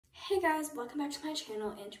Hey guys, welcome back to my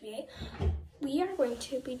channel, and today we are going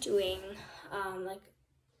to be doing like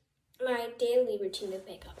my daily routine of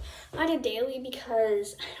makeup. Not a daily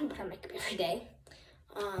because I don't put on makeup every day.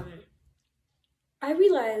 I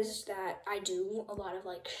realized that I do a lot of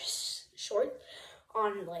like short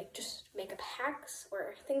on like just makeup hacks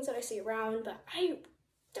or things that I see around, but I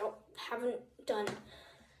haven't done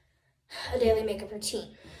a daily makeup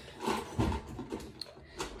routine.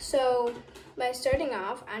 So by starting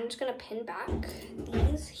off, I'm just gonna pin back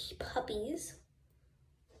these puppies.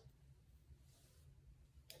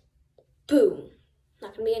 Boom.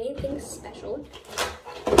 Not gonna be anything special,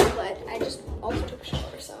 but I just also took a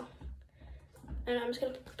shower, so. And I'm just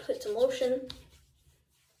gonna put some lotion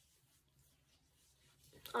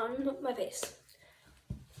on my face.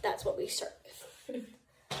 That's what we start with.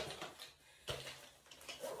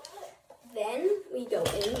 Then we go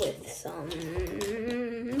in with some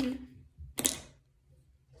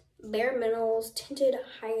Bare Minerals Tinted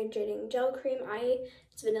Hydrating Gel Cream.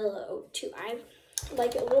 It's Vanilla O2. I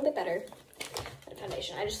like it a little bit better than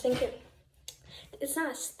foundation. I just think it's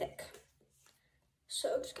not as thick.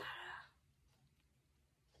 So just gotta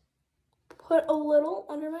put a little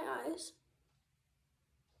under my eyes.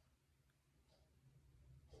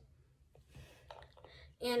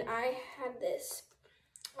 And I had this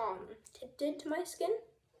tinted to my skin.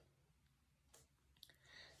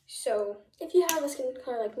 So if you have a skin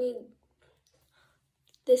color like me,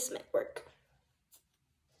 this might work.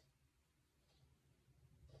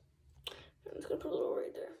 I'm just gonna put a little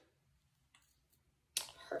right there.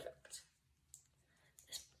 Perfect.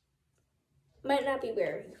 This might not be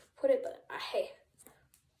where you put it, but I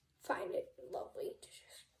find it lovely to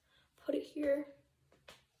just put it here.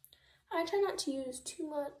 I try not to use too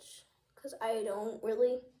much because I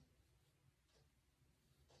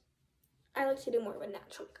like to do more of a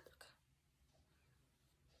natural makeup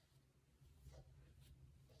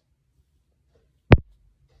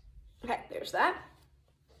look. Okay, there's that.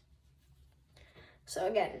 So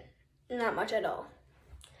again, not much at all.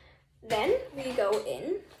 Then we go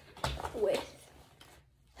in with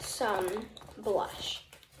some blush.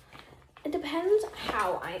 It depends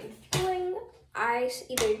how I'm feeling. I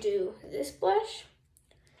either do this blush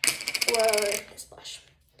or this blush.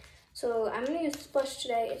 So I'm gonna use this blush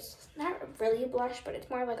today. It's not really a blush, but it's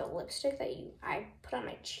more like a lipstick that I put on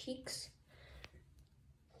my cheeks.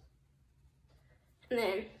 And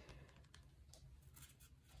then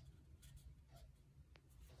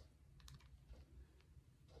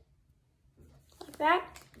like that.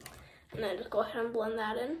 And then just go ahead and blend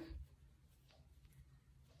that in.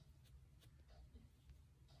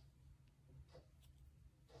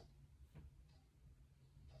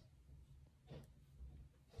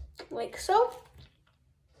 Like so.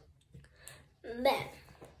 Then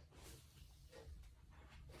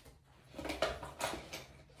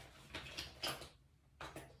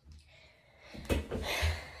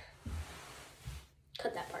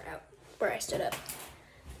cut that part out where I stood up.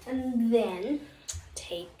 And then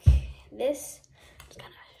take this, just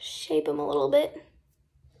kind of shape them a little bit.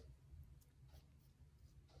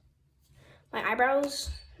 My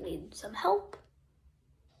eyebrows need some help.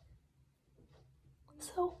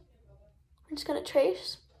 So I'm just gonna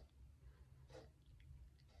trace.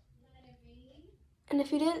 And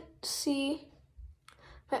if you didn't see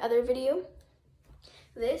my other video,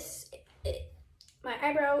 my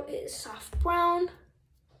eyebrow is soft brown.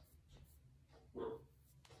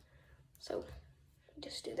 So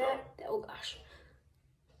just do that. Oh gosh.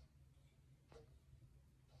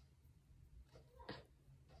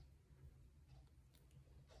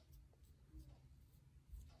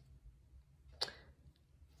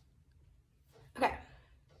 Okay.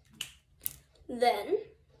 Then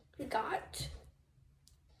we got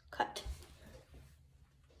cut.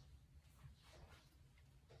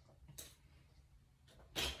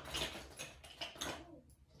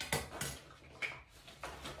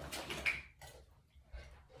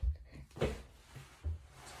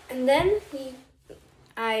 And then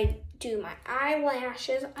I do my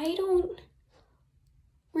eyelashes. I don't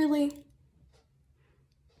really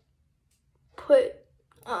put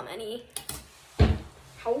any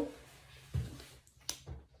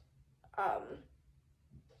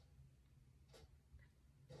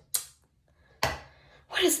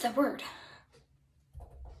what is the word?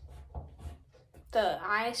 The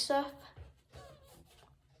eye stuff?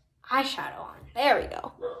 Eyeshadow on. There we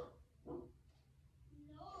go.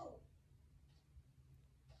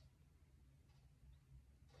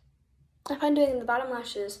 I find doing the bottom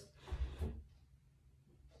lashes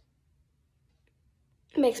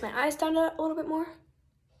makes my eyes stand out a little bit more.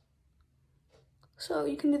 So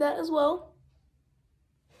you can do that as well.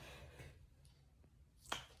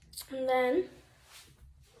 And then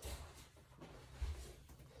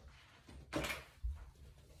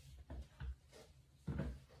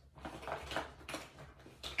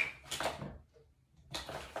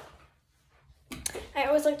I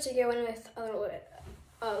always like to go in with a little bit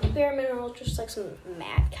of Bare Mineral, just like some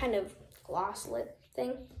matte kind of gloss lip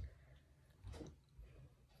thing.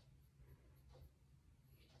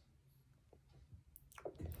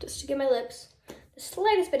 Just to give my lips the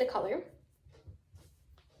slightest bit of color.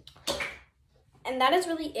 And that is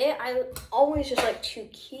really it. I always just like to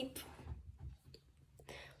keep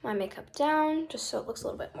my makeup down just so it looks a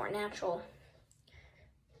little bit more natural.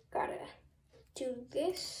 Gotta do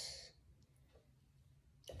this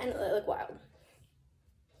and look wild.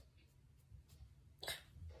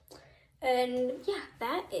 And yeah,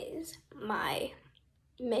 that is my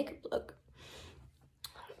makeup look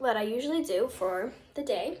that I usually do for the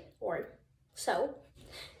day or so.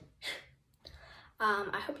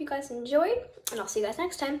 I hope you guys enjoyed, and I'll see you guys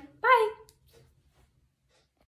next time. Bye!